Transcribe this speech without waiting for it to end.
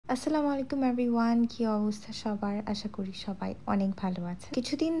আসসালামু আলাইকুম এভরিওয়ান, কি অবস্থা সবার? আশা করি সবাই অনেক ভালো আছে।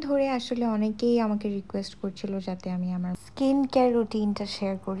 কিছুদিন ধরে আসলে অনেকেই আমাকে রিকোয়েস্ট করছিল যাতে আমি আমার স্কিন কেয়ার রুটিনটা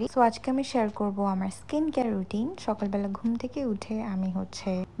শেয়ার করি। সো আজকে আমি শেয়ার করব আমার স্কিন কেয়ার রুটিন। সকালবেলা ঘুম থেকে উঠে আমি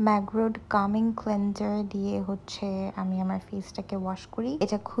ম্যাগ্রোড কামিং ক্লেনজার দিয়ে আমি আমার ফেসটাকে ওয়াশ করি।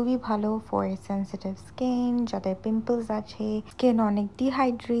 এটা খুবই ভালো ফর সেনসিটিভ স্কিন, যাদের পিম্পলস আছে, স্কিন অনেক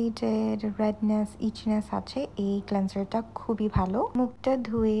ডিহাইড্রেটেড, রেডনেস, ইচনেস আছে, এই ক্লেনজারটা খুবই ভালো। মুখটা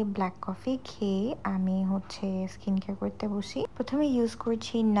ধুয়ে ব্ল্যাক কফি খেয়ে আমি স্কিন কেয়ার করতে বসি। প্রথমে ইউজ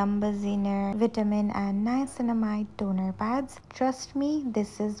করছি নাম্বাজিনের vitamin and niacinamide toner pads. Trust me,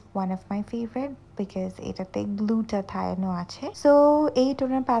 this is one of my favourite because এটাতে গ্লুটাথায়নও আছে। সো এই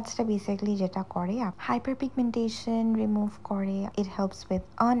টোনার প্যাডসটা বেসিক্যালি যেটা করে, হাইপার পিগমেন্টেশন রিমুভ করে, it helps with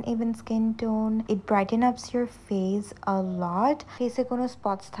uneven skin tone, it brighten আপস ইউর ফেস আ লট। ফেসে কোনো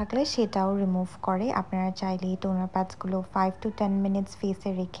স্পটস থাকলে সেটাও রিমুভ করে। আপনারা চাইলে এই টোনার প্যাডস গুলো 5 to 10 মিনিটস ফেসে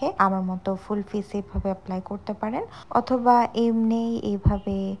রেখে আমার মতো ফুল ফেসে এভাবে অ্যাপ্লাই করতে পারেন, অথবা এমনি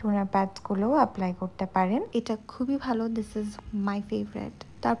এইভাবে টোনার প্যাডস গুলো অ্যাপ্লাই করতে পারেন। এটা খুবই ভালো, দিস ইজ মাই ফেভারিট।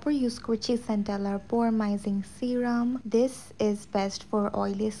 তারপর ইউজ করছি সেন্টালার পোরমাইজিং serum. This is best for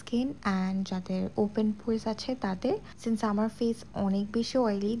oily skin and যাদের ওপেন পোরস আছে তাদের। সিন্স আমার ফেস অনেক বেশি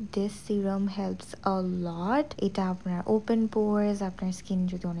অয়েলি, দিস সিরাম হেল্পস আ লট। এটা আপনার ওপেন পোরস, আপনার স্কিন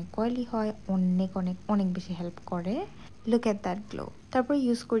যদি অনেক অয়েলি হয়, অনেক অনেক অনেক বেশি হেল্প করে। Look at that glow. তারপর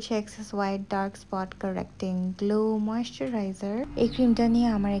ইউজ করছি access white dark spot correcting glow moisturiser. এই ক্রিমটা নিয়ে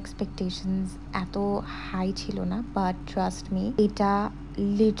আমার এক্সপেকটেশনস এত হাই ছিল না, বাট ট্রাস্ট মি, এটা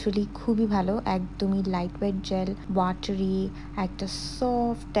লিটারালি খুবই ভালো। একদমই লাইট ওয়েট জেল, ওয়াটারি, একটা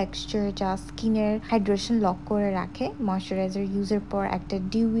সফট টেক্সচার যা স্কিনের হাইড্রেশন লক করে রাখে। ময়শ্চারাইজার ইউজের পর একটা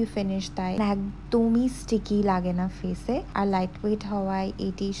ডিউই ফিনিশ দেয়, একদমই স্টিকি লাগে না ফেসে। আর লাইট ওয়েট হওয়ায়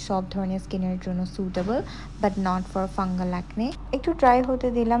এটি সব ধরনের স্কিনের জন্য suitable, but not for fungal acne. একটু ড্রাই হতে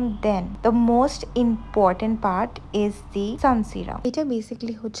দিলাম। দেন the most important part is the San serum. এটা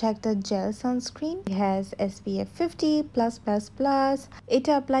বেসিক্যালি একটা জেল সানস্ক্রিন, হ্যাজ SPF 50+++।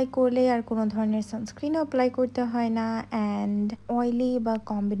 এটা অ্যাপ্লাই করলে আর কোনো ধরনের সানস্ক্রিন অ্যাপ্লাই করতে হয় না, অ্যান্ড অয়েলি বা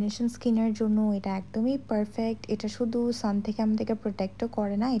কম্বিনেশন স্কিনের জন্য এটা একদমই পারফেক্ট। এটা শুধু সান থেকে আমাদেরকে প্রোটেক্টও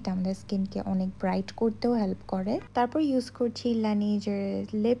করে না, এটা আমাদের স্কিনকে অনেক ব্রাইট করতেও হেল্প করে। তারপর ইউজ করছি লানিজের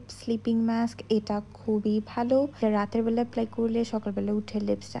লিপ স্লিপিং মাস্ক। এটা খুবই ভালো, রাতের বেলা অ্যাপ্লাই করলে সকালবেলা উঠে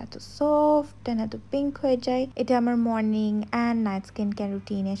লিপসটা এত সফট অ্যান্ড এত পিঙ্ক হয়ে যায়। এটা আমার morning and night skin care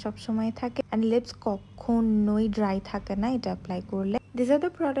রুটিনে সবসময় থাকে, অ্যান্ড লিপস কখনোই ড্রাই থাকে না এটা অ্যাপ্লাই করলে। These are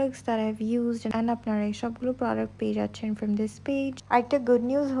the products that I've used, and আপনারা এই সবগুলো প্রোডাক্ট পেয়ে যাচ্ছেন from this page. আরেকটা গুড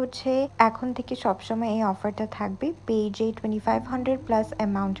নিউজ এখন থেকে সবসময় এই অফারটা থাকবে। পেজে 2500 প্লাস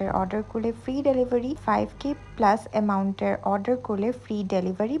অ্যামাউন্টের অর্ডার করলে ফ্রি ডেলিভারি, 5K প্লাস অ্যামাউন্টের অর্ডার করলে ফ্রি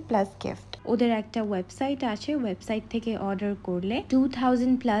ডেলিভারি প্লাস গিফট। ওদের একটা ওয়েবসাইট আছে, ওয়েবসাইট থেকে অর্ডার করলে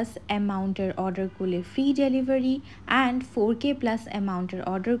 2000 প্লাস অ্যামাউন্টের অর্ডার করলে free delivery, and 4K plus অ্যামাউন্টের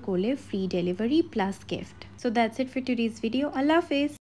অর্ডার করলে free delivery plus gift. So that's it for today's video. Allah Hafiz.